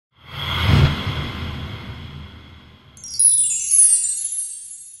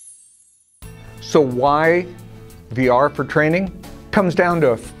So why VR for training? Comes down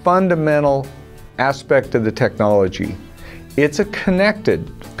to a fundamental aspect of the technology. It's a connected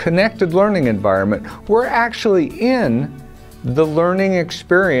learning environment. We're actually in the learning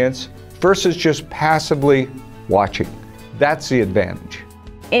experience versus just passively watching. That's the advantage.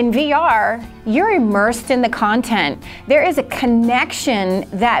 In VR, you're immersed in the content. There is a connection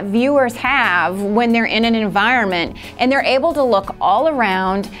that viewers have when they're in an environment, and they're able to look all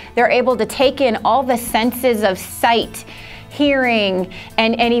around. They're able to take in all the senses of sight, hearing,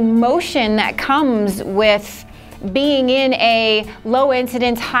 and emotion that comes with being in a low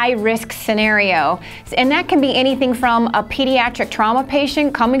incidence, high risk scenario. And that can be anything from a pediatric trauma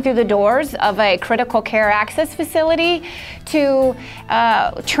patient coming through the doors of a critical care access facility to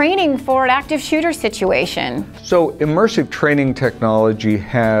training for an active shooter situation. So immersive training technology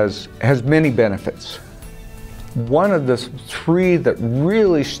has many benefits. One of the three that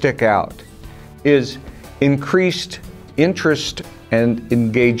really stick out is increased interest and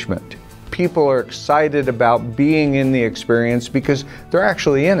engagement. People are excited about being in the experience because they're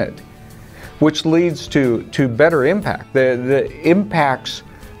actually in it, which leads to better impact. The impacts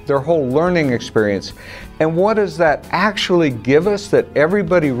their whole learning experience. And what does that actually give us that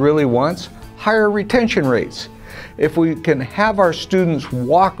everybody really wants? Higher retention rates. If we can have our students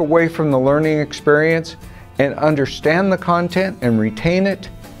walk away from the learning experience and understand the content and retain it,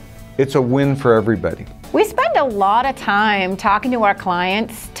 it's a win for everybody. We spend a lot of time talking to our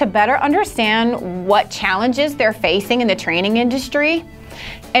clients to better understand what challenges they're facing in the training industry.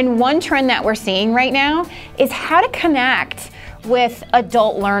 And one trend that we're seeing right now is how to connect with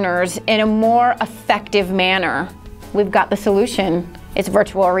adult learners in a more effective manner. We've got the solution. It's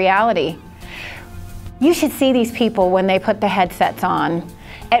virtual reality. You should see these people when they put the headsets on.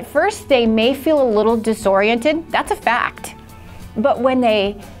 At first, they may feel a little disoriented. That's a fact. But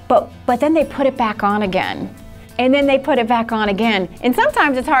then they put it back on again. And then they put it back on again. And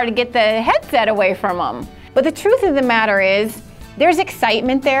sometimes it's hard to get the headset away from them. But the truth of the matter is, there's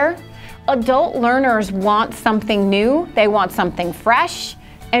excitement there. Adult learners want something new. They want something fresh.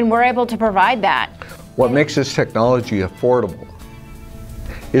 And we're able to provide that. What makes this technology affordable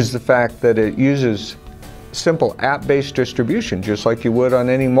is the fact that it uses simple app-based distribution, just like you would on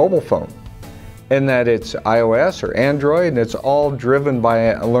any mobile phone. And that it's iOS or Android, and it's all driven by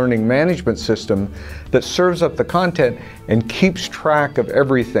a learning management system that serves up the content and keeps track of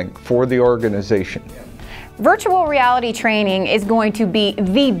everything for the organization. Virtual reality training is going to be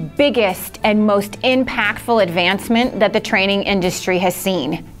the biggest and most impactful advancement that the training industry has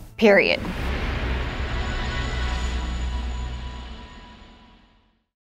seen, period.